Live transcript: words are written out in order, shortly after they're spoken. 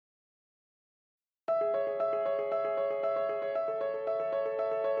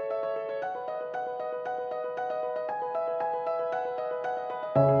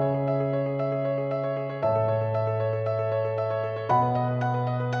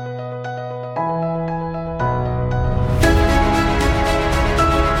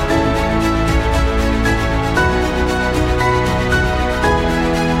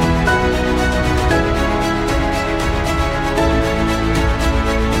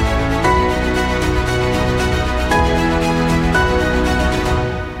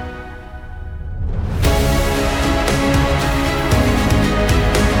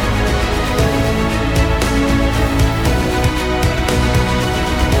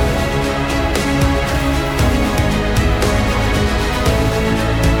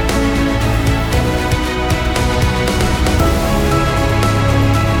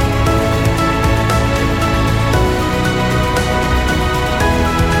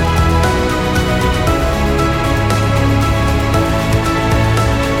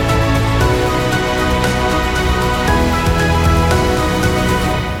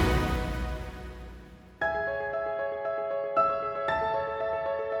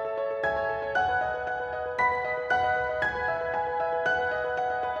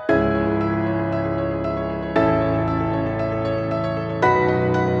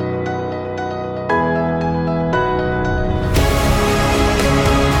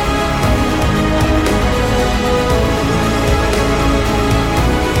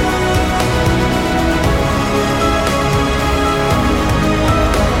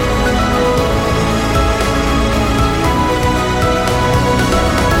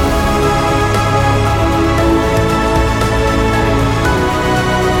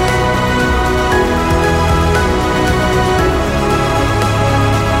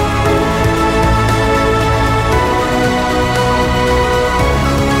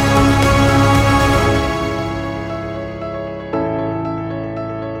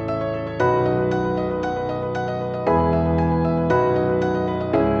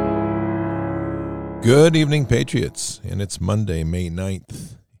Good evening, Patriots. And it's Monday, May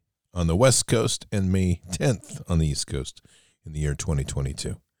 9th on the West Coast and May 10th on the East Coast in the year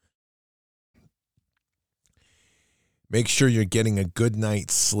 2022. Make sure you're getting a good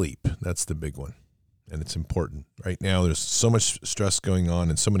night's sleep. That's the big one. And it's important. Right now, there's so much stress going on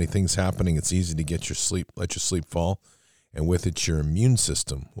and so many things happening. It's easy to get your sleep, let your sleep fall. And with it, your immune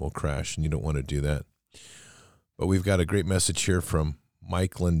system will crash, and you don't want to do that. But we've got a great message here from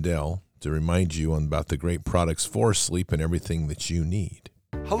Mike Lindell to remind you about the great products for sleep and everything that you need.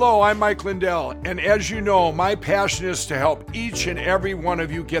 Hello, I'm Mike Lindell, and as you know, my passion is to help each and every one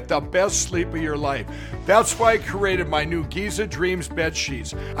of you get the best sleep of your life. That's why I created my new Giza Dreams bed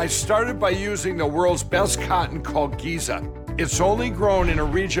sheets. I started by using the world's best cotton called Giza. It's only grown in a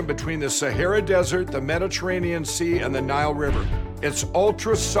region between the Sahara Desert, the Mediterranean Sea, and the Nile River. It's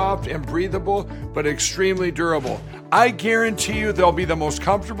ultra soft and breathable, but extremely durable. I guarantee you they'll be the most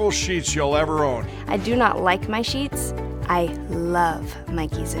comfortable sheets you'll ever own. I do not like my sheets. I love my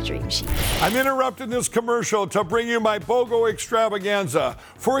Giza Dream sheets. I'm interrupting this commercial to bring you my BOGO extravaganza.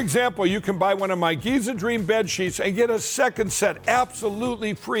 For example, you can buy one of my Giza Dream bed sheets and get a second set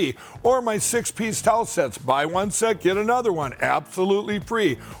absolutely free. Or my 6-piece towel sets. Buy one set, get another one absolutely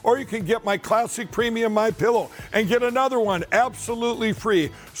free. Or you can get my classic premium MyPillow and get another one absolutely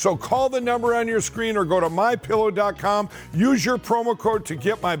free. So call the number on your screen or go to mypillow.com. Use your promo code to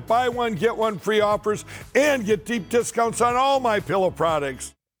get my buy one, get one free offers and get deep discounts on all my pillow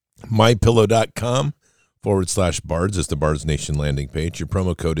products. MyPillow.com/Bards is the Bards Nation landing page. Your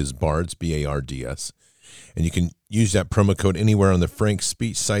promo code is Bards, B-A-R-D-S. And you can use that promo code anywhere on the Frank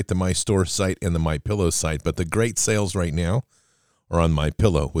Speech site, the My Store site, and the MyPillow site. But the great sales right now are on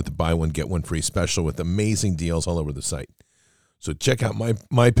MyPillow with the buy one, get one free special with amazing deals all over the site. So check out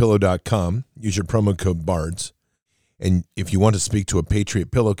MyPillow.com. Use your promo code Bards. And if you want to speak to a Patriot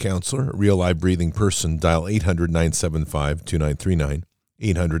Pillow counselor, a real live breathing person, dial 800-975-2939,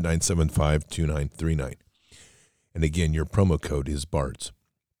 800-975-2939. And again, your promo code is BARDS.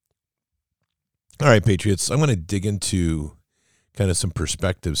 All right, Patriots, I'm going to dig into kind of some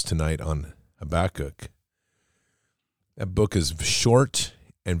perspectives tonight on Habakkuk. That book is short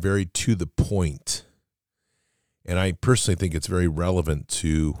and very to the point. And I personally think it's very relevant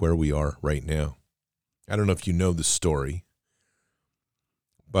to where we are right now. I don't know if you know the story,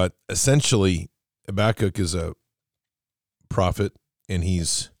 but essentially Habakkuk is a prophet, and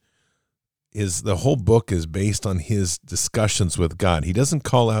the whole book is based on his discussions with God. He doesn't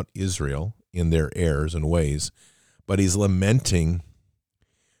call out Israel in their errors and ways, but he's lamenting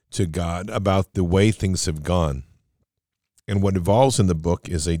to God about the way things have gone. And what evolves in the book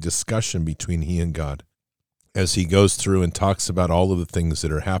is a discussion between he and God as he goes through and talks about all of the things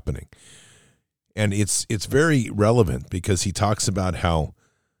that are happening. And it's very relevant because he talks about how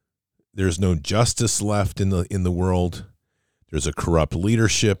there's no justice left in the world. There's a corrupt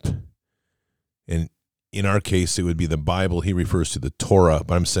leadership. And in our case, it would be the Bible. He refers to the Torah,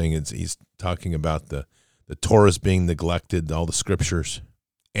 but I'm saying he's talking about the Torah's being neglected, all the scriptures.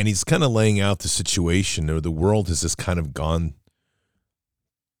 And he's kind of laying out the situation, or the world has just kind of gone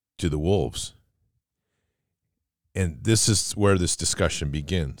to the wolves. And this is where this discussion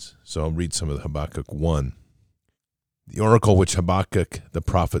begins. So I'll read some of the Habakkuk 1. The oracle which Habakkuk the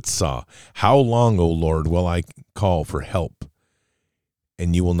prophet saw. How long, O Lord, will I call for help,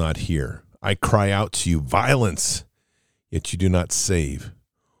 and you will not hear? I cry out to you, violence, yet you do not save.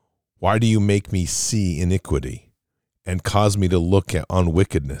 Why do you make me see iniquity and cause me to look on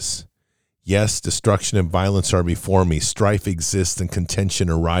wickedness? Yes, destruction and violence are before me. Strife exists and contention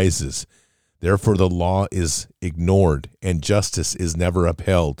arises. Therefore the law is ignored, and justice is never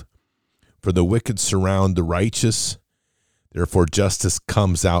upheld. For the wicked surround the righteous, therefore justice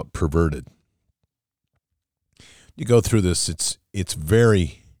comes out perverted. You go through this, it's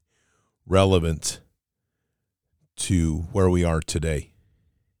very relevant to where we are today.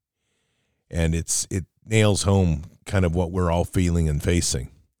 And it nails home kind of what we're all feeling and facing.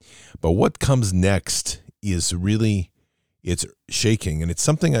 But what comes next is really, it's shaking, and it's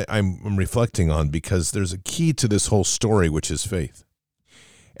something I'm reflecting on, because there's a key to this whole story, which is faith.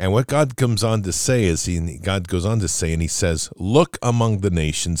 And what God comes on to say is, God goes on to say, and he says, look among the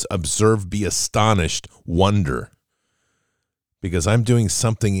nations, observe, be astonished, wonder, because I'm doing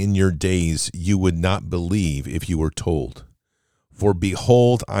something in your days you would not believe if you were told. For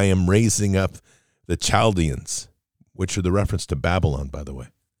behold, I am raising up the Chaldeans, which are the reference to Babylon, by the way,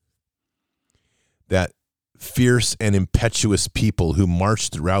 that fierce and impetuous people who march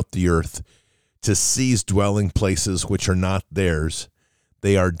throughout the earth to seize dwelling places which are not theirs.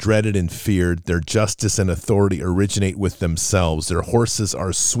 They are dreaded and feared. Their justice and authority originate with themselves. Their horses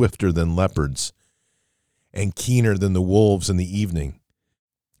are swifter than leopards, and keener than the wolves in the evening.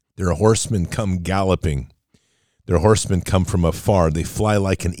 Their horsemen come galloping. Their horsemen come from afar. They fly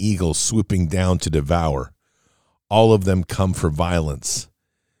like an eagle swooping down to devour. All of them come for violence.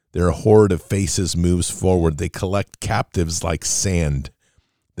 Their horde of faces moves forward. They collect captives like sand.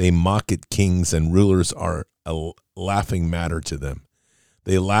 They mock at kings, and rulers are a laughing matter to them.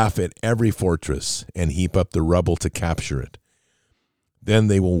 They laugh at every fortress and heap up the rubble to capture it. Then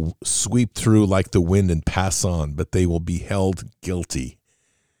they will sweep through like the wind and pass on, but they will be held guilty,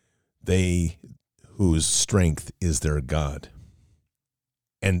 they whose strength is their God.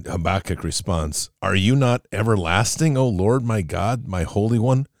 And Habakkuk responds, "Are you not everlasting, O Lord, my God, my Holy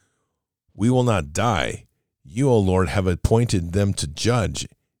One? We will not die. You, O Lord, have appointed them to judge,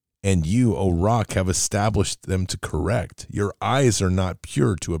 and you, O Rock, have established them to correct. Your eyes are not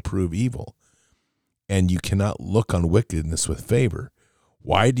pure to approve evil, and you cannot look on wickedness with favor.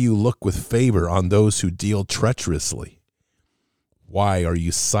 Why do you look with favor on those who deal treacherously? Why are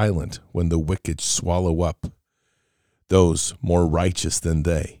you silent when the wicked swallow up those more righteous than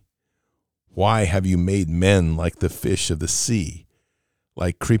they? Why have you made men like the fish of the sea,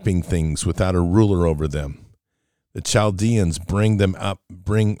 like creeping things without a ruler over them? The Chaldeans bring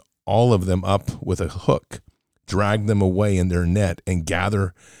all of them up with a hook, drag them away in their net, and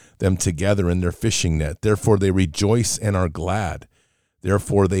gather them together in their fishing net. Therefore they rejoice and are glad.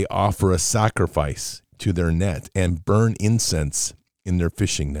 Therefore they offer a sacrifice to their net and burn incense in their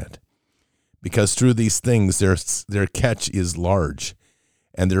fishing net. Because through these things their catch is large,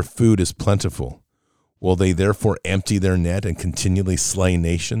 and their food is plentiful. Will they therefore empty their net and continually slay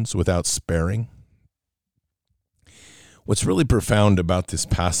nations without sparing?" What's really profound about this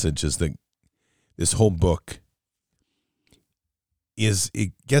passage is that this whole book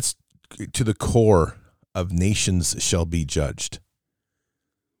it gets to the core of nations shall be judged.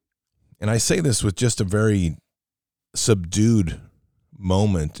 And I say this with just a very subdued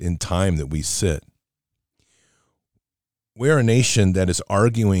moment in time that we sit. We're a nation that is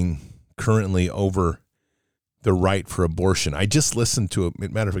arguing currently over the right for abortion. I just listened to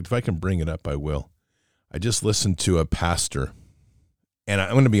matter of fact, if I can bring it up, I will. I just listened to a pastor, and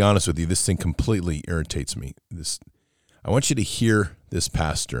I'm going to be honest with you, this thing completely irritates me. I want you to hear this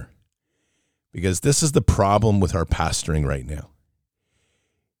pastor, because this is the problem with our pastoring right now.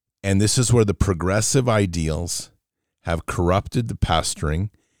 And this is where the progressive ideals have corrupted the pastoring,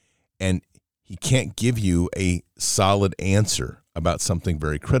 and he can't give you a solid answer about something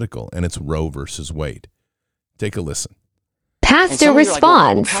very critical, and it's Roe versus Wade. Take a listen. Pastor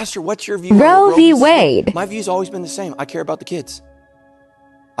responds, well, Pastor, what's your view? Roe v. Wade. My view's always been the same. I care about the kids.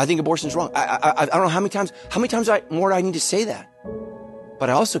 I think abortion's wrong. I don't know how many times more do I need to say that? But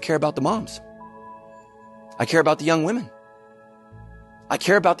I also care about the moms. I care about the young women. I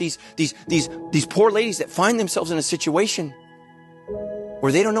care about these poor ladies that find themselves in a situation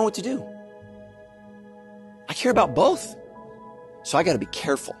where they don't know what to do. I care about both. So I got to be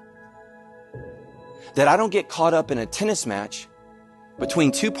careful that I don't get caught up in a tennis match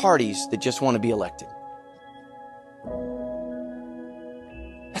between two parties that just want to be elected.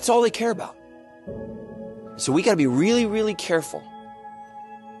 That's all they care about. So we got to be really, really careful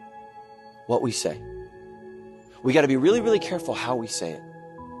what we say. We got to be really, really careful how we say it.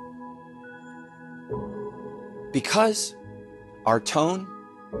 Because our tone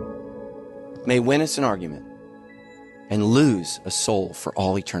may win us an argument and lose a soul for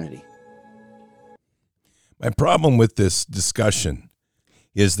all eternity. My problem with this discussion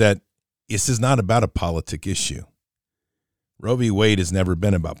is that this is not about a politic issue. Roe v. Wade has never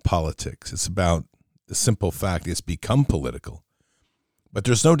been about politics. It's about the simple fact it's become political. But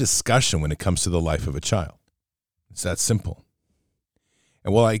there's no discussion when it comes to the life of a child. It's that simple.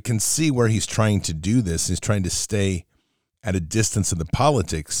 And while I can see where he's trying to do this, he's trying to stay at a distance of the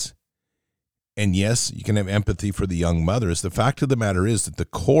politics. And yes, you can have empathy for the young mothers. The fact of the matter is that the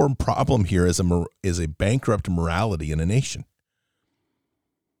core problem here is a bankrupt morality in a nation.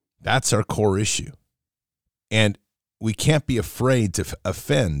 That's our core issue. And we can't be afraid to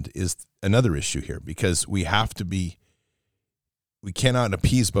offend is another issue here, because we cannot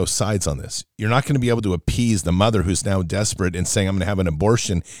appease both sides on this. You're not going to be able to appease the mother who's now desperate and saying, I'm going to have an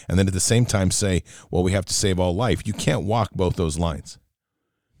abortion, and then at the same time say, well, we have to save all life. You can't walk both those lines.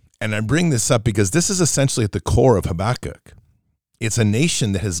 And I bring this up because this is essentially at the core of Habakkuk. It's a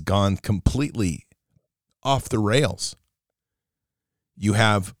nation that has gone completely off the rails. You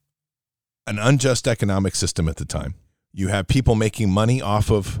have an unjust economic system at the time. You have people making money off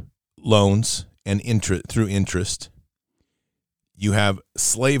of loans and through interest. You have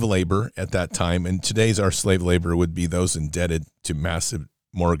slave labor at that time, and today's our slave labor would be those indebted to massive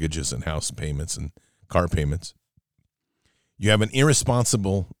mortgages and house payments and car payments. You have an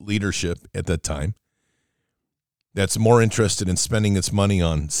irresponsible leadership at that time that's more interested in spending its money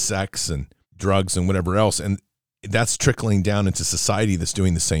on sex and drugs and whatever else. And that's trickling down into society that's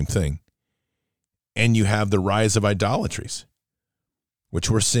doing the same thing. And you have the rise of idolatries, which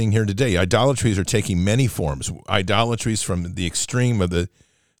we're seeing here today. Idolatries are taking many forms. Idolatries from the extreme of the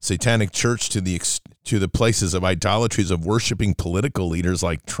Satanic Church to the places of idolatries of worshiping political leaders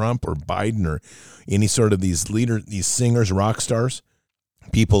like Trump or Biden or any sort of these singers, rock stars,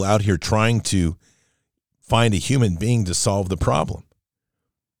 people out here trying to find a human being to solve the problem.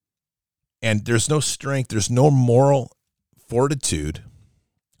 And there's no strength, there's no moral fortitude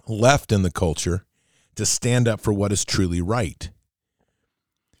left in the culture to stand up for what is truly right.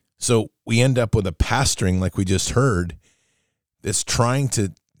 So we end up with a pastoring, like we just heard, that's trying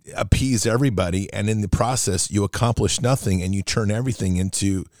to appease everybody, and in the process, you accomplish nothing, and you turn everything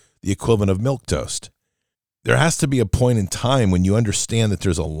into the equivalent of milquetoast. There has to be a point in time when you understand that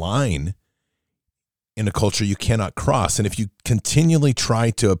there's a line in a culture you cannot cross, and if you continually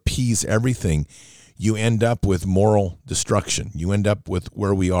try to appease everything, you end up with moral destruction. You end up with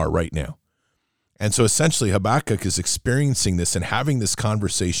where we are right now. And so essentially Habakkuk is experiencing this and having this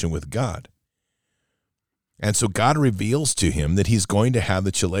conversation with God. And so God reveals to him that he's going to have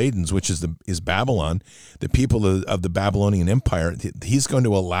the Chaldeans, which is Babylon, the people of the Babylonian Empire. He's going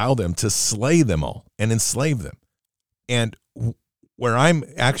to allow them to slay them all and enslave them. And where I'm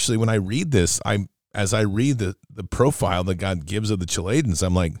actually, when I read this, as I read the profile that God gives of the Chaldeans,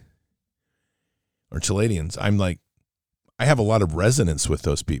 I'm like, I have a lot of resonance with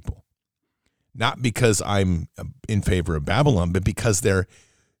those people. Not because I'm in favor of Babylon, but because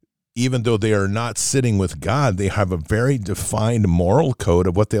even though they are not sitting with God, they have a very defined moral code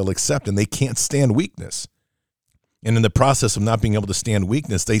of what they'll accept, and they can't stand weakness. And in the process of not being able to stand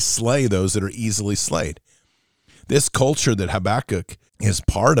weakness, they slay those that are easily slayed. This culture that Habakkuk is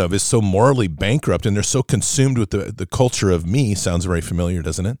part of is so morally bankrupt, and they're so consumed with the culture of me. Sounds very familiar,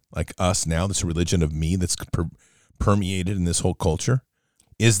 doesn't it? Like us now, this religion of me that's permeated in this whole culture,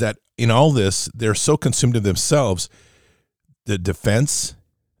 is that in all this, they're so consumed of themselves, the defense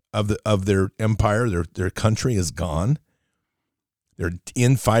of their empire, their country is gone. They're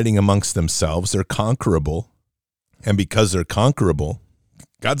infighting amongst themselves. They're conquerable. And because they're conquerable,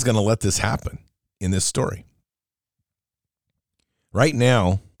 God's going to let this happen in this story. Right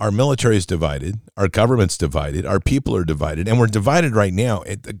now, our military is divided, our government's divided, our people are divided, and we're divided right now.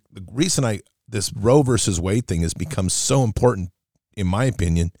 The reason this Roe versus Wade thing has become so important, in my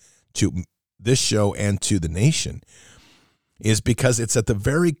opinion, to this show and to the nation, is because it's at the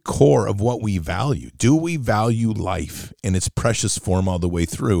very core of what we value. Do we value life in its precious form all the way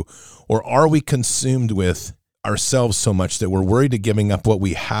through, or are we consumed with ourselves so much that we're worried of giving up what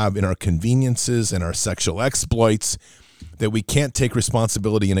we have in our conveniences and our sexual exploits, that we can't take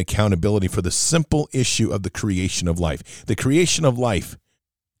responsibility and accountability for the simple issue of the creation of life? The creation of life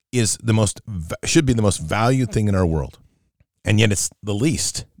is should be the most valued thing in our world. And yet it's the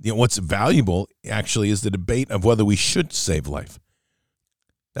least. What's valuable actually is the debate of whether we should save life.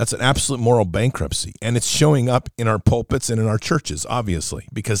 That's an absolute moral bankruptcy. And it's showing up in our pulpits and in our churches, obviously,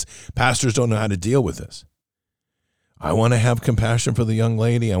 because pastors don't know how to deal with this. I want to have compassion for the young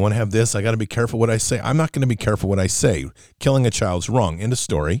lady. I want to have this. I got to be careful what I say. I'm not going to be careful what I say. Killing a child's wrong. End of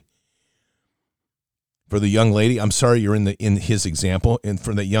story. For the young lady, I'm sorry you're in his example. And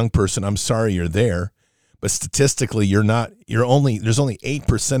for the young person, I'm sorry you're there. But statistically, there's only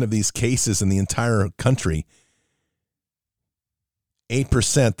 8% of these cases in the entire country,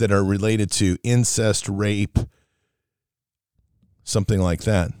 8% that are related to incest, rape, something like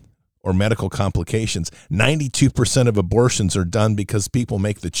that, or medical complications. 92% of abortions are done because people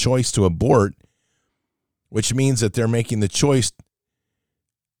make the choice to abort, which means that they're making the choice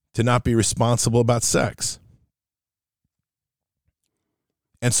to not be responsible about sex.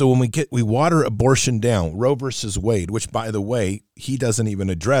 And so when we water abortion down, Roe versus Wade, which, by the way, he doesn't even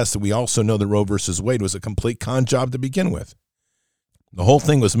address, we also know that Roe versus Wade was a complete con job to begin with. The whole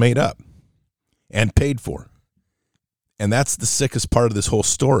thing was made up and paid for. And that's the sickest part of this whole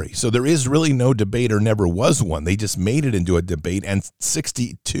story. So there is really no debate, or never was one. They just made it into a debate, and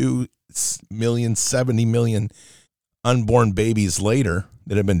 62 million, 70 million unborn babies later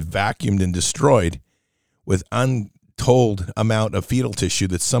that have been vacuumed and destroyed with untold amount of fetal tissue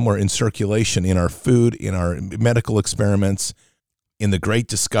that's somewhere in circulation in our food, in our medical experiments, in the great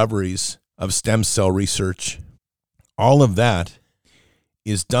discoveries of stem cell research. All of that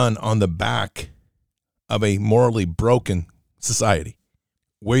is done on the back of a morally broken society.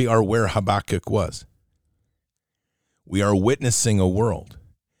 We are where Habakkuk was. We are witnessing a world.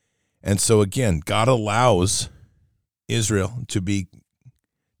 And so again, God allows Israel to be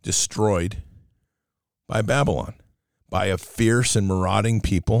destroyed by Babylon, by a fierce and marauding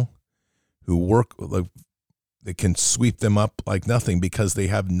people who work, that can sweep them up like nothing because they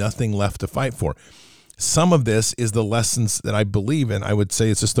have nothing left to fight for. Some of this is the lessons that I believe in. I would say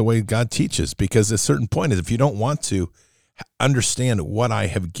it's just the way God teaches, because at a certain point is if you don't want to understand what I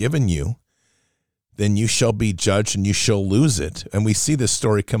have given you, then you shall be judged and you shall lose it. And we see this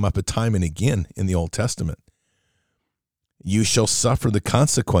story come up a time and again in the Old Testament. You shall suffer the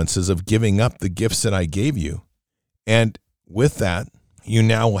consequences of giving up the gifts that I gave you. And with that, you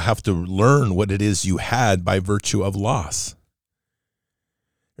now will have to learn what it is you had by virtue of loss.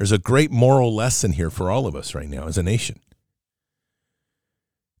 There's a great moral lesson here for all of us right now as a nation.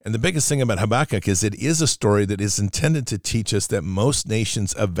 And the biggest thing about Habakkuk is it is a story that is intended to teach us that most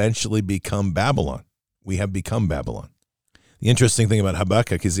nations eventually become Babylon. We have become Babylon. The interesting thing about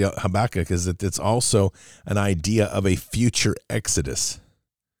Habakkuk is that it's also an idea of a future exodus.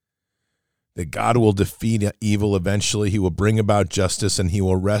 That God will defeat evil eventually. He will bring about justice and he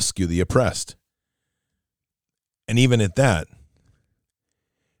will rescue the oppressed. And even at that,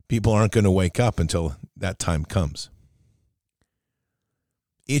 people aren't going to wake up until that time comes.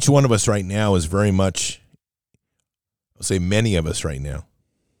 Each one of us right now is very much, I'll say many of us right now,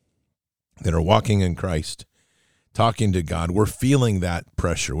 that are walking in Christ, talking to God, we're feeling that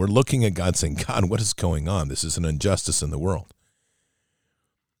pressure. We're looking at God saying, God, what is going on? This is an injustice in the world.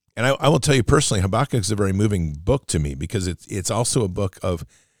 And I will tell you personally, Habakkuk is a very moving book to me because it's also a book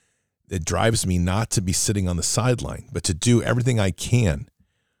that drives me not to be sitting on the sideline, but to do everything I can.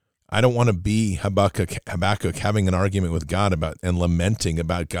 I don't want to be Habakkuk having an argument with God about and lamenting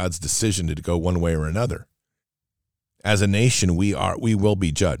about God's decision to go one way or another. As a nation, we will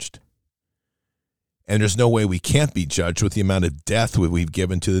be judged. And there's no way we can't be judged with the amount of death we've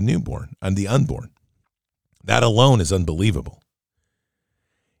given to the newborn and the unborn. That alone is unbelievable.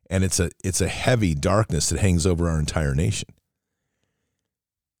 And it's a heavy darkness that hangs over our entire nation.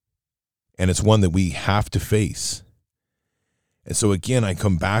 And it's one that we have to face. And so again, I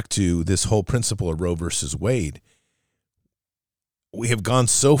come back to this whole principle of Roe versus Wade. We have gone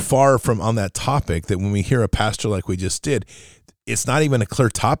so far from on that topic that when we hear a pastor like we just did, it's not even a clear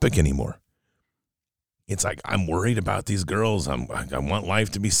topic anymore. It's like, I'm worried about these girls. I want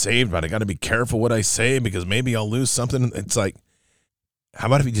life to be saved, but I got to be careful what I say because maybe I'll lose something. It's like, how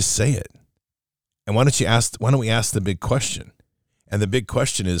about if you just say it? And why don't we ask the big question? And the big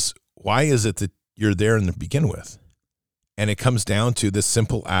question is, why is it that you're there to begin with? And it comes down to this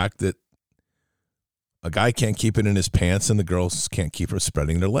simple act that a guy can't keep it in his pants and the girls can't keep from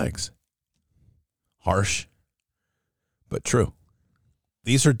spreading their legs. Harsh, but true.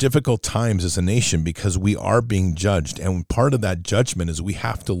 These are difficult times as a nation because we are being judged. And part of that judgment is we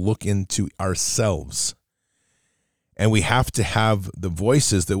have to look into ourselves. And we have to have the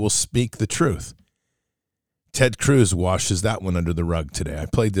voices that will speak the truth. Ted Cruz washes that one under the rug today. I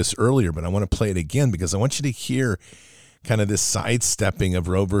played this earlier, but I want to play it again because I want you to hear kind of this sidestepping of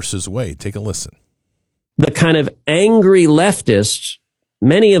Roe versus Wade. Take a listen. The kind of angry leftists,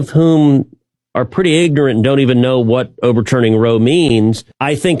 many of whom are pretty ignorant and don't even know what overturning Roe means,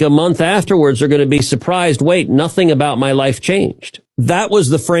 I think a month afterwards are going to be surprised, wait, nothing about my life changed. That was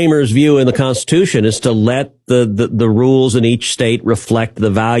the framers' view in the Constitution, is to let the rules in each state reflect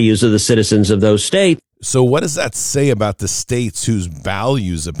the values of the citizens of those states. So what does that say about the states whose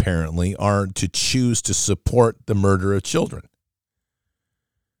values apparently are to choose to support the murder of children?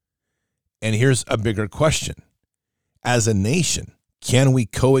 And here's a bigger question. As a nation, can we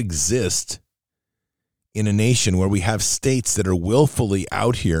coexist in a nation where we have states that are willfully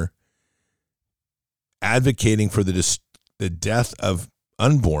out here advocating for the death of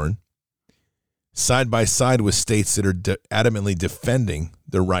unborn side by side with states that are adamantly defending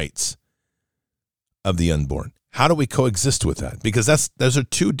the rights of the unborn? How do we coexist with that? Because those are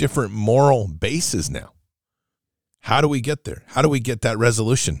two different moral bases now. How do we get there? How do we get that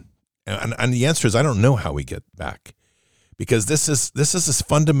resolution? And the answer is, I don't know how we get back. Because this is this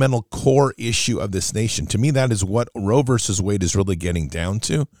fundamental core issue of this nation. To me, that is what Roe versus Wade is really getting down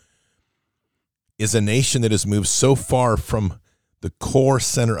to, is a nation that has moved so far from the core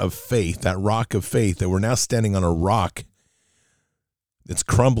center of faith, that rock of faith, that we're now standing on a rock that's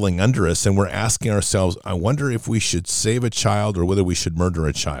crumbling under us, and we're asking ourselves, I wonder if we should save a child or whether we should murder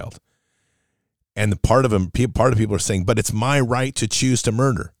a child. And part of people are saying, but it's my right to choose to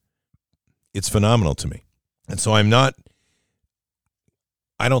murder. It's phenomenal to me. And so I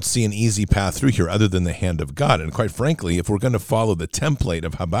don't see an easy path through here other than the hand of God. And quite frankly, if we're going to follow the template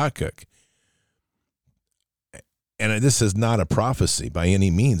of Habakkuk, and this is not a prophecy by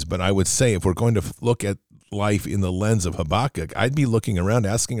any means, but I would say if we're going to look at life in the lens of Habakkuk, I'd be looking around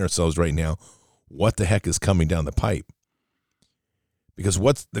asking ourselves right now, what the heck is coming down the pipe? Because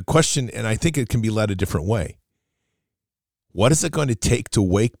what's the question, and I think it can be led a different way. What is it going to take to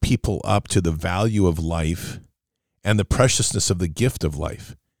wake people up to the value of life and the preciousness of the gift of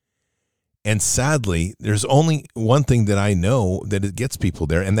life? And sadly, there's only one thing that I know that it gets people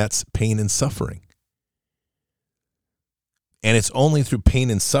there, and that's pain and suffering. And it's only through pain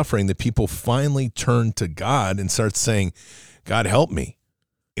and suffering that people finally turn to God and start saying, God, help me.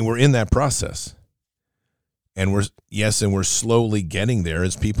 And we're in that process. And we're slowly getting there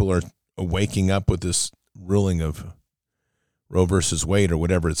as people are waking up with this ruling of Roe versus Wade or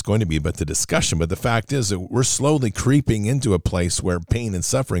whatever it's going to be, but the discussion. But the fact is that we're slowly creeping into a place where pain and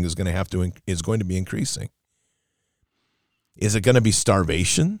suffering is going to be increasing. Is it going to be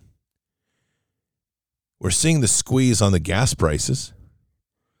starvation? We're seeing the squeeze on the gas prices.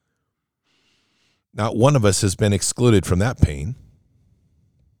 Not one of us has been excluded from that pain.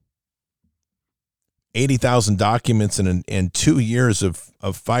 80,000 documents and 2 years of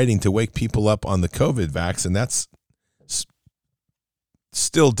fighting to wake people up on the COVID vaccine, that's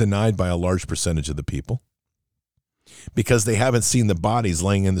still denied by a large percentage of the people because they haven't seen the bodies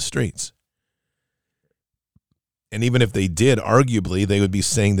laying in the streets. And even if they did, arguably, they would be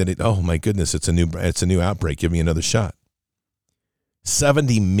saying that, oh my goodness, it's a new outbreak. Give me another shot.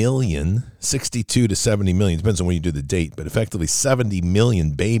 70 million, 62 to 70 million, depends on when you do the date, but effectively 70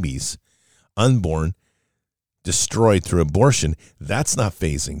 million babies, unborn, destroyed through abortion. That's not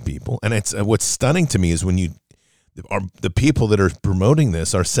fazing people. And it's what's stunning to me is when the people that are promoting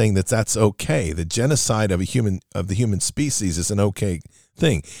this are saying that that's okay. The genocide of the human species is an okay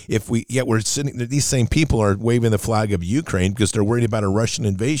thing. Yet we're sitting, these same people are waving the flag of Ukraine because they're worried about a Russian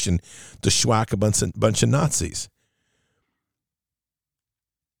invasion to schwack a bunch of Nazis.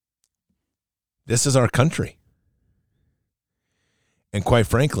 This is our country. And quite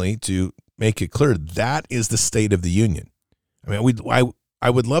frankly, to make it clear, that is the State of the Union. I mean, I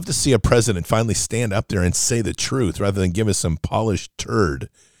would love to see a president finally stand up there and say the truth rather than give us some polished turd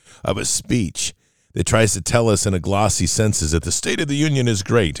of a speech that tries to tell us in a glossy sense that the State of the Union is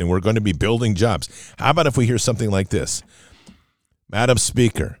great and we're going to be building jobs. How about if we hear something like this? Madam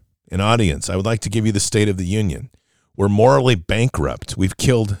Speaker, an audience, I would like to give you the State of the Union. We're morally bankrupt. We've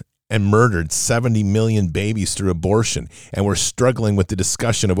killed and murdered 70 million babies through abortion, and we're struggling with the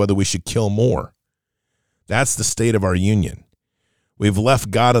discussion of whether we should kill more. That's the state of our union. We've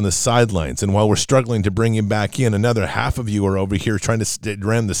left God on the sidelines, and while we're struggling to bring him back in, another half of you are over here trying to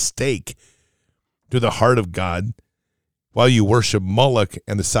ram the stake to the heart of God while you worship Moloch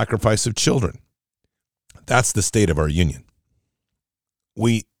and the sacrifice of children. That's the state of our union.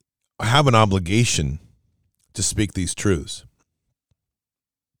 We have an obligation to speak these truths.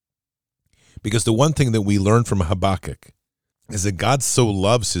 Because the one thing that we learn from Habakkuk is that God so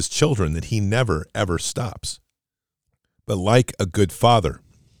loves his children that he never, ever stops. But like a good father,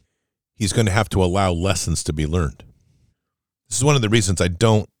 he's going to have to allow lessons to be learned. This is one of the reasons I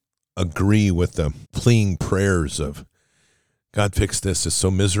don't agree with the pleading prayers of, God, fix this, it's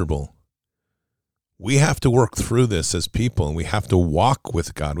so miserable. We have to work through this as people, and we have to walk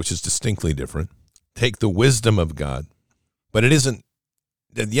with God, which is distinctly different. Take the wisdom of God. But it isn't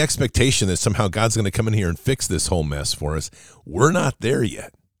the expectation that somehow God's going to come in here and fix this whole mess for us. We're not there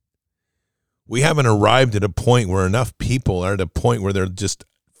yet. We haven't arrived at a point where enough people are at a point where they're just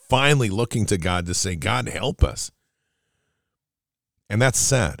finally looking to God to say, God, help us. And that's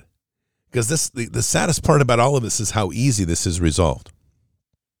sad. Because the saddest part about all of this is how easy this is resolved.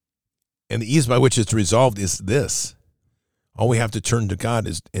 And the ease by which it's resolved is this. All we have to turn to God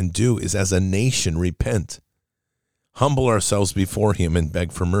and do is as a nation repent. Humble ourselves before him and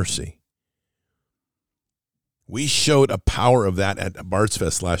beg for mercy. We showed a power of that at Bards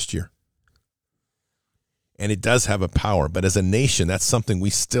Fest last year. And it does have a power, but as a nation, that's something we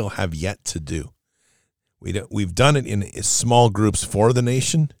still have yet to do. We've done it in small groups for the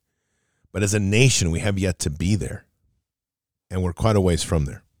nation, but as a nation, we have yet to be there. And we're quite a ways from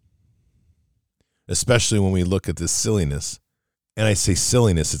there. Especially when we look at this silliness. And I say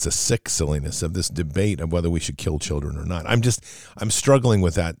silliness, it's a sick silliness of this debate of whether we should kill children or not. I'm struggling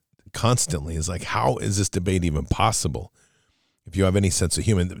with that constantly. It's like, how is this debate even possible? If you have any sense of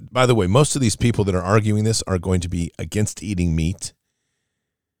humor. By the way, most of these people that are arguing this are going to be against eating meat.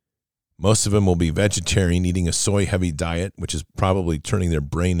 Most of them will be vegetarian, eating a soy-heavy diet, which is probably turning their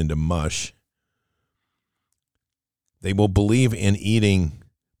brain into mush. They will believe in eating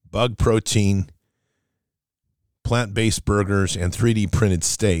bug protein, plant-based burgers, and 3D printed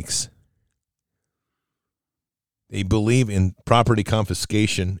steaks. They believe in property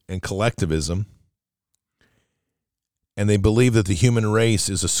confiscation and collectivism. And they believe that the human race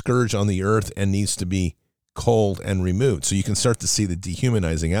is a scourge on the earth and needs to be culled and removed. So you can start to see the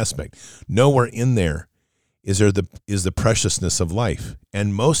dehumanizing aspect. Nowhere in there is the preciousness of life.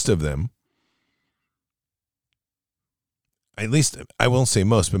 And most of them, at least I won't say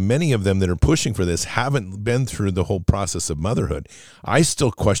most, but many of them that are pushing for this haven't been through the whole process of motherhood. I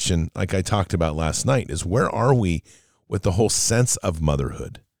still question, like I talked about last night, is where are we with the whole sense of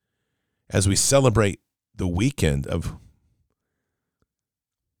motherhood as we celebrate the weekend,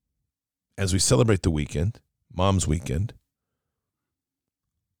 Mom's Weekend?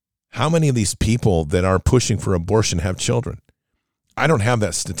 How many of these people that are pushing for abortion have children? I don't have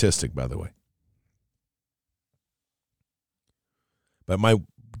that statistic, by the way. But my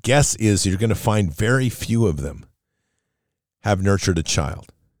guess is you're going to find very few of them have nurtured a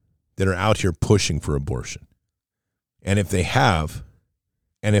child that are out here pushing for abortion. And if they have,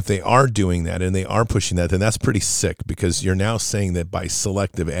 and if they are doing that and they are pushing that, then that's pretty sick, because you're now saying that by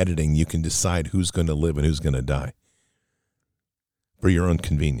selective editing, you can decide who's going to live and who's going to die for your own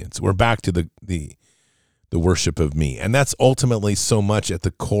convenience. We're back to the worship of me. And that's ultimately so much at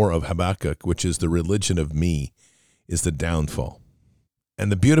the core of Habakkuk, which is the religion of me is the downfall.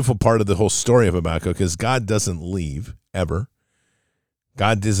 And the beautiful part of the whole story of Habakkuk is God doesn't leave ever.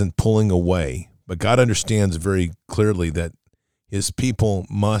 God isn't pulling away, but God understands very clearly that his people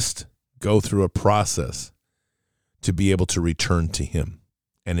must go through a process to be able to return to him.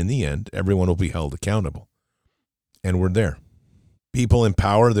 And in the end, everyone will be held accountable. And we're there. People in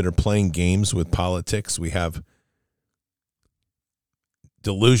power that are playing games with politics. We have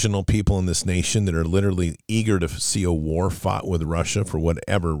delusional people in this nation that are literally eager to see a war fought with Russia for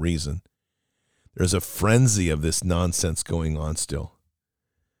whatever reason. There's a frenzy of this nonsense going on still.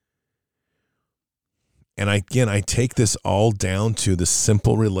 And I take this all down to the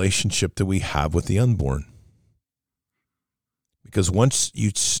simple relationship that we have with the unborn. Because once you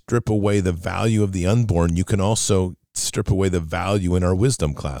strip away the value of the unborn, you can also strip away the value in our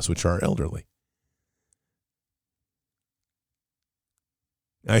wisdom class, which are our elderly.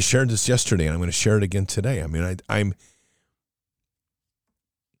 I shared this yesterday, and I'm going to share it again today. I mean,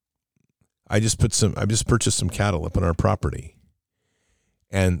 I just purchased some cattle up on our property,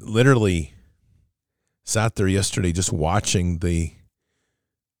 and literally sat there yesterday just watching the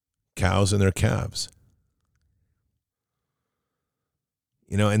cows and their calves.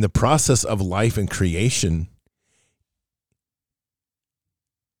 You know, in the process of life and creation,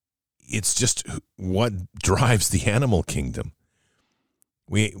 it's just what drives the animal kingdom.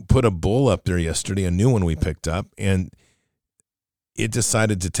 We put a bull up there yesterday, a new one we picked up, and it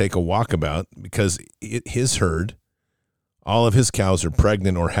decided to take a walkabout because his herd, all of his cows are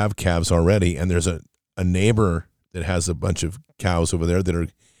pregnant or have calves already, and there's a neighbor that has a bunch of cows over there that are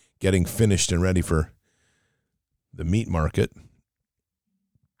getting finished and ready for the meat market,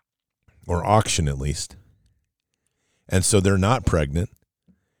 or auction at least. And so they're not pregnant.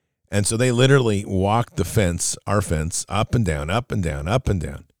 And so they literally walked the fence, our fence, up and down, up and down, up and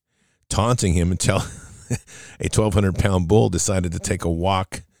down, taunting him until a 1,200-pound bull decided to take a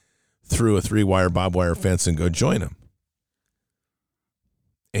walk through a 3-wire barbed wire fence and go join him.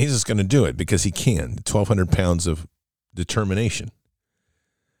 And he's just going to do it because he can, 1,200 pounds of determination.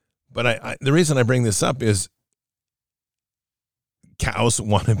 But the reason I bring this up is cows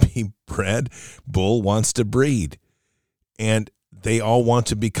want to be bred, bull wants to breed, and they all want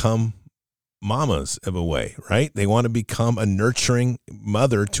to become mamas of a way, right? They want to become a nurturing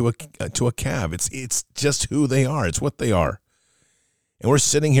mother to a calf. It's just who they are. It's what they are. And we're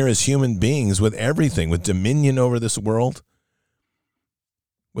sitting here as human beings with everything, with dominion over this world,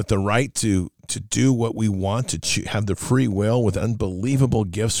 with the right to do what we want, to have the free will, with unbelievable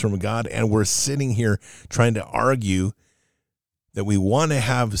gifts from God. And we're sitting here trying to argue that we want to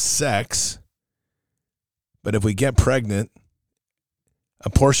have sex, but if we get pregnant, a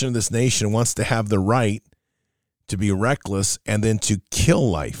portion of this nation wants to have the right to be reckless and then to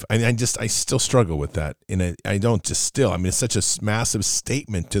kill life. I mean, I still struggle with that. It's such a massive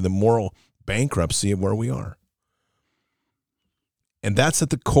statement to the moral bankruptcy of where we are. And that's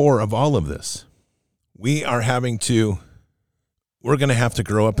at the core of all of this. We're going to have to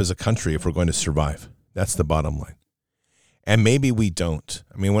grow up as a country if we're going to survive. That's the bottom line. And maybe we don't.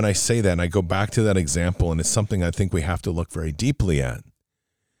 I mean, when I say that, and I go back to that example, and it's something I think we have to look very deeply at,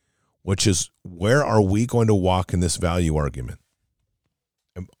 which is, where are we going to walk in this value argument?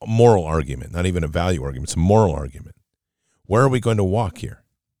 A moral argument, not even a value argument. It's a moral argument. Where are we going to walk here?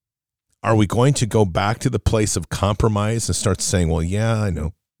 Are we going to go back to the place of compromise and start saying, well, yeah, I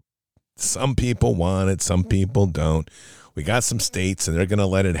know Some people want it, some people don't. We got some states and they're going to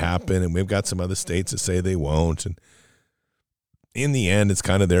let it happen, and we've got some other states that say they won't. And in the end, it's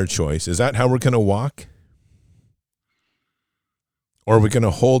kind of their choice. Is that how we're going to walk? Or are we going to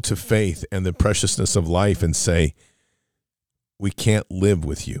hold to faith and the preciousness of life and say, we can't live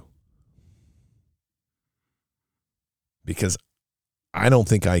with you? Because I don't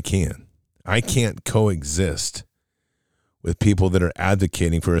think I can. I can't coexist with people that are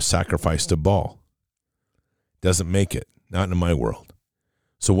advocating for a sacrifice to Baal. Doesn't make it. Not in my world.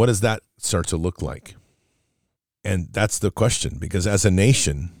 So what does that start to look like? And that's the question, because as a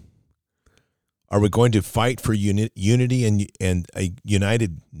nation, are we going to fight for unity and a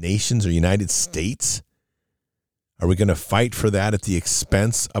United Nations or United States? Are we going to fight for that at the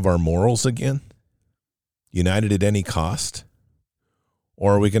expense of our morals again? United at any cost?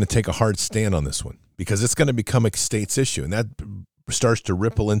 Or are we going to take a hard stand on this one? Because it's going to become a state's issue, and that starts to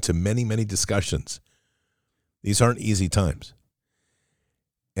ripple into many, many discussions. These aren't easy times.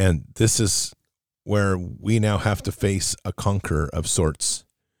 And this is where we now have to face a conqueror of sorts,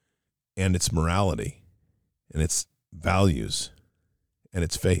 and its morality, and its values, and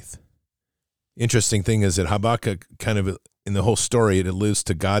its faith. Interesting thing is that Habakkuk kind of, in the whole story, it alludes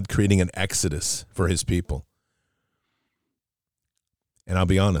to God creating an exodus for his people. And I'll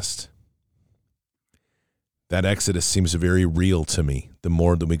be honest, that exodus seems very real to me the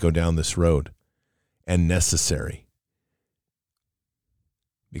more that we go down this road, and necessary.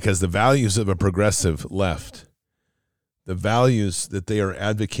 Because the values of a progressive left, the values that they are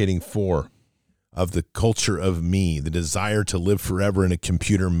advocating for, of the culture of me, the desire to live forever in a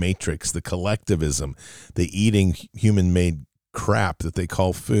computer matrix, the collectivism, the eating human-made crap that they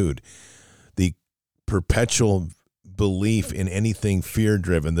call food, the perpetual belief in anything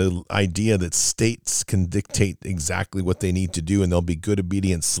fear-driven, the idea that states can dictate exactly what they need to do and they'll be good,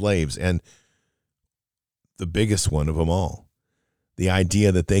 obedient slaves, and the biggest one of them all, the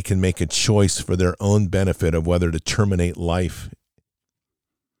idea that they can make a choice for their own benefit of whether to terminate life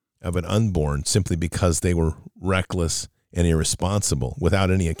of an unborn simply because they were reckless and irresponsible without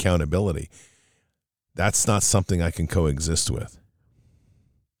any accountability. That's not something I can coexist with.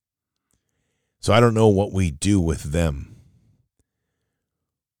 So I don't know what we do with them.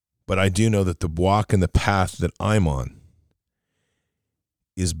 But I do know that the walk and the path that I'm on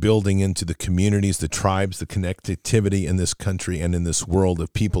is building into the communities, the tribes, the connectivity in this country and in this world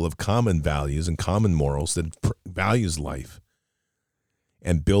of people of common values and common morals that values life,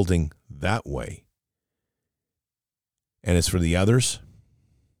 and building that way. And as for the others,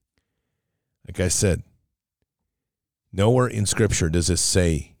 like I said, nowhere in Scripture does it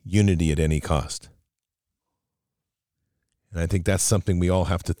say unity at any cost. And I think that's something we all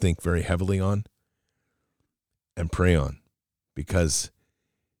have to think very heavily on and pray on, because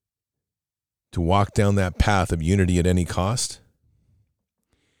to walk down that path of unity at any cost,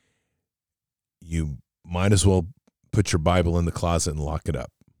 you might as well put your Bible in the closet and lock it up,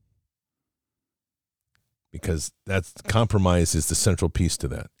 because that compromise is the central piece to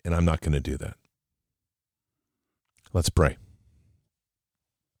that, and I'm not going to do that. Let's pray.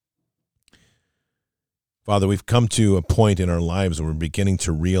 Father, we've come to a point in our lives where we're beginning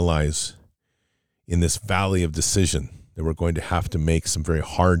to realize in this valley of decision that we're going to have to make some very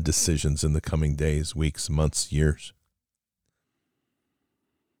hard decisions in the coming days, weeks, months, years.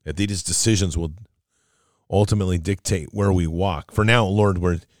 That these decisions will ultimately dictate where we walk. For now,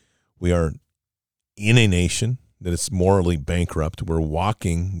 Lord, we are in a nation that is morally bankrupt. We're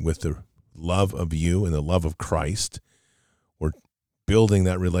walking with the love of you and the love of Christ. We're building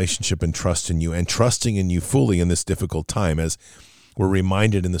that relationship and trust in you, and trusting in you fully in this difficult time, as we're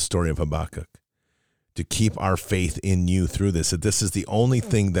reminded in the story of Habakkuk, to keep our faith in you through this, that this is the only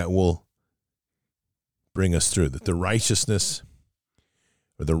thing that will bring us through, that the righteousness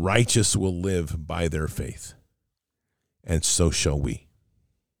or the righteous will live by their faith, and so shall we.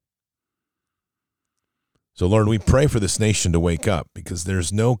 So, Lord, we pray for this nation to wake up, because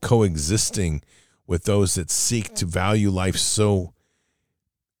there's no coexisting with those that seek to value life so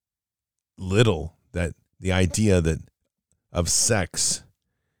little that the idea that of sex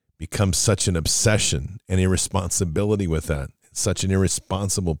becomes such an obsession and irresponsibility with that. It's such an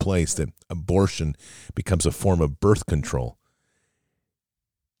irresponsible place that abortion becomes a form of birth control.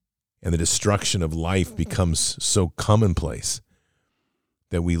 And the destruction of life becomes so commonplace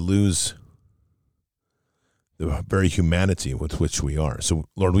that we lose the very humanity with which we are. So,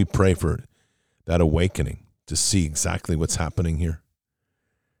 Lord, we pray for that awakening to see exactly what's happening here.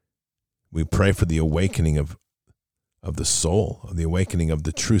 We pray for the awakening of the soul, of the awakening of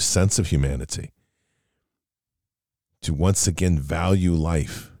the true sense of humanity, to once again value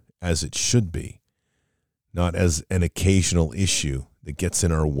life as it should be, not as an occasional issue that gets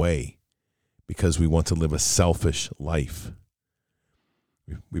in our way because we want to live a selfish life.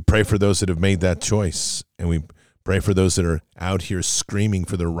 We pray for those that have made that choice, and we pray for those that are out here screaming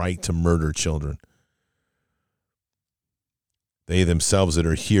for the right to murder children. They themselves that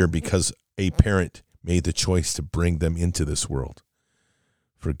are here because a parent made the choice to bring them into this world.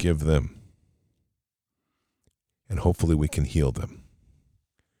 Forgive them. And hopefully we can heal them.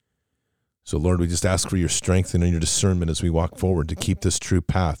 So, Lord, we just ask for your strength and your discernment as we walk forward to keep this true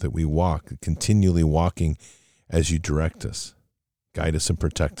path that we walk, continually walking as you direct us. Guide us and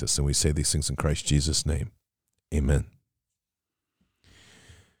protect us. And we say these things in Christ Jesus' name. Amen.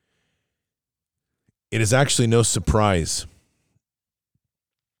 It is actually no surprise,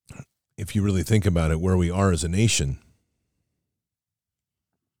 if you really think about it, where we are as a nation,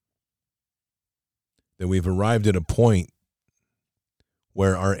 that we've arrived at a point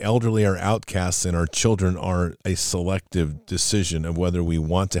where our elderly are outcasts and our children are a selective decision of whether we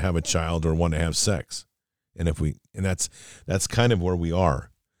want to have a child or want to have sex. And that's kind of where we are.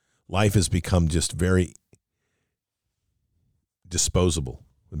 Life has become just very disposable,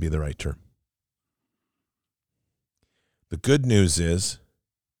 would be the right term. The good news is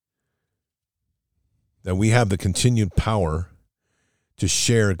that we have the continued power to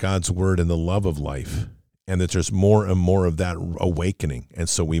share God's word and the love of life, and that there's more and more of that awakening. And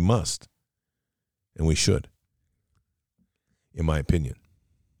so we must, and we should, in my opinion.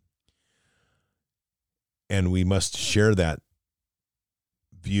 And we must share that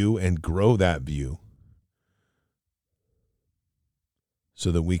view and grow that view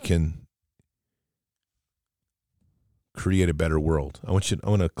so that we can create a better world. I want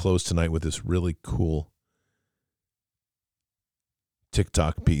to close tonight with this really cool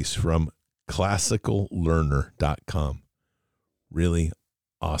TikTok piece from classicallearner.com. Really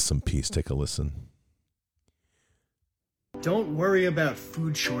awesome piece. Take a listen. Don't worry about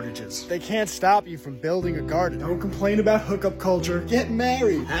food shortages. They can't stop you from building a garden. Don't complain about hookup culture. Get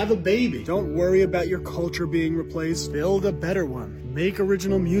married. Have a baby. Don't worry about your culture being replaced. Build a better one. Make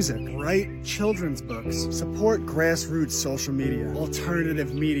original music. Write children's books. Support grassroots social media,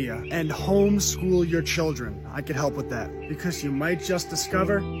 alternative media, and homeschool your children. I could help with that, because you might just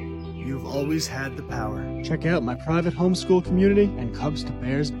discover you've always had the power. Check out my private homeschool community and Cubs to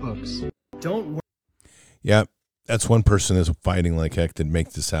Bears books. Don't worry. Yeah, that's one person that's fighting like heck to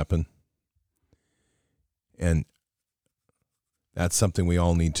make this happen. And that's something we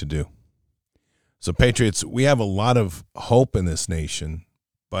all need to do. So, Patriots, we have a lot of hope in this nation,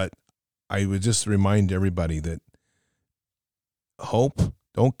 but I would just remind everybody that hope,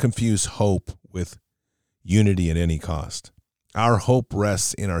 don't confuse hope with unity at any cost. Our hope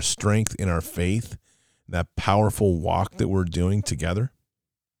rests in our strength, in our faith, that powerful walk that we're doing together,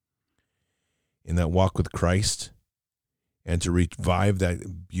 in that walk with Christ, and to revive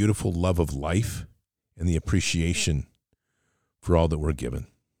that beautiful love of life and the appreciation for all that we're given.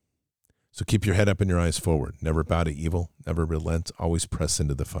 So keep your head up and your eyes forward. Never bow to evil. Never relent. Always press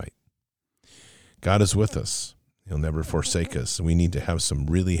into the fight. God is with us. He'll never forsake us. We need to have some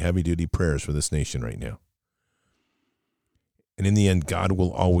really heavy-duty prayers for this nation right now. And in the end, God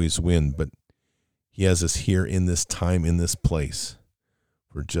will always win, but he has us here in this time, in this place,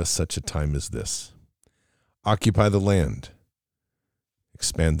 for just such a time as this. Occupy the land.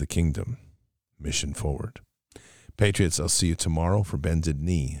 Expand the kingdom. Mission forward. Patriots, I'll see you tomorrow for Bended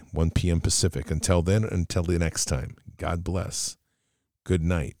Knee, 1 p.m. Pacific. Until then, until the next time, God bless. Good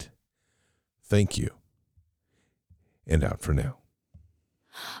night. Thank you. And out for now.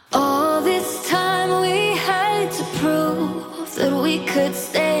 All this time we had to prove that we could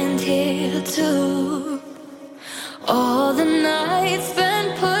stand here too. All the nights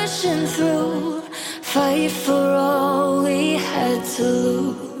been pushing through, fight for all we had to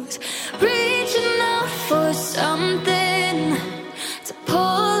lose. Reaching out for something to pull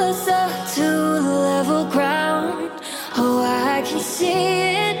us up to level ground. Oh, I can see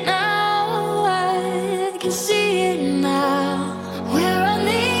it now, I can see it now. We're on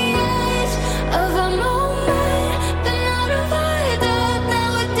the edge of a moment, been out of our depth,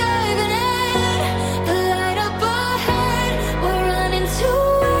 now we're diving in. The light up ahead, we're running to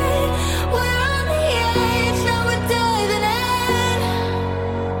it. We're on the edge, now we're diving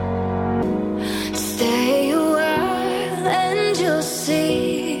in. Stay a while and you'll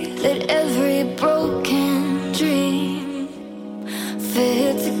see that every broken dream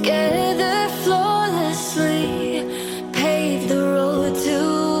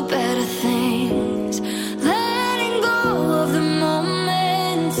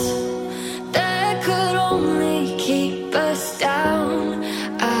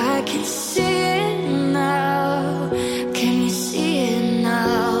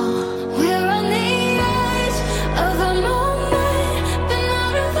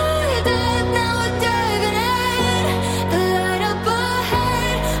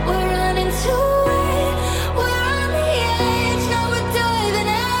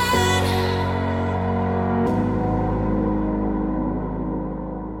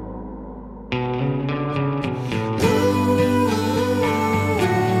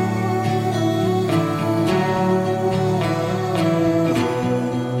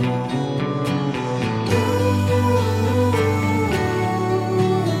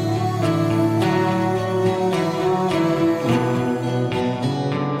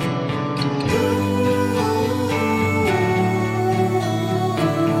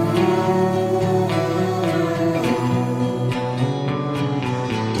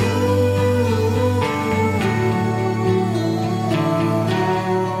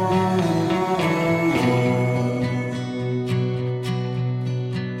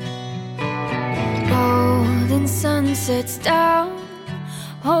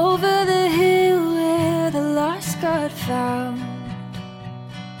over the hill where the lost got found.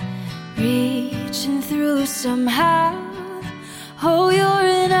 Reaching through somehow. Oh, you're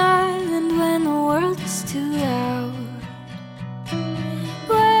an island when the world is too loud.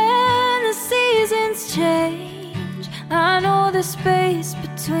 When the seasons change, I know the space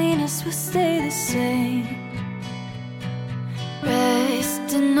between us will stay the same.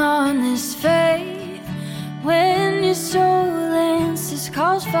 Resting on this faith, when your soul answers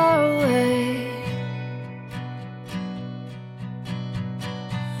calls far away.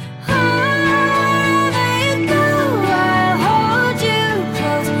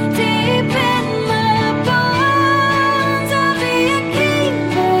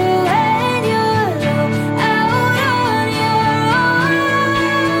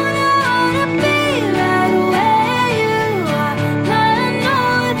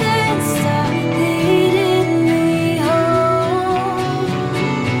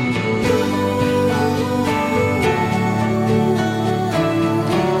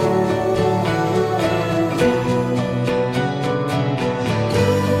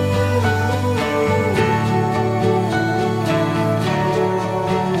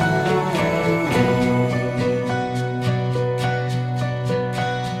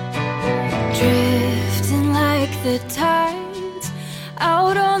 Drifting like the tides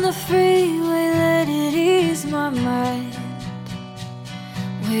out on the freeway, let it ease my mind.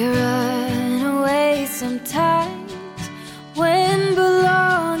 We run away sometimes when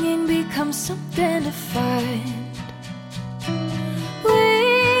belonging becomes something to find. We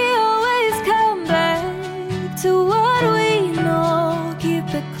always come back to what we know.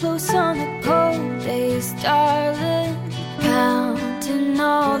 Keep it close on the cold days, darling. Counting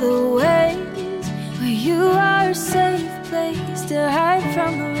all the ways where you are a safe place to hide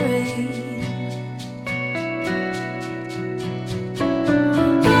from the rain.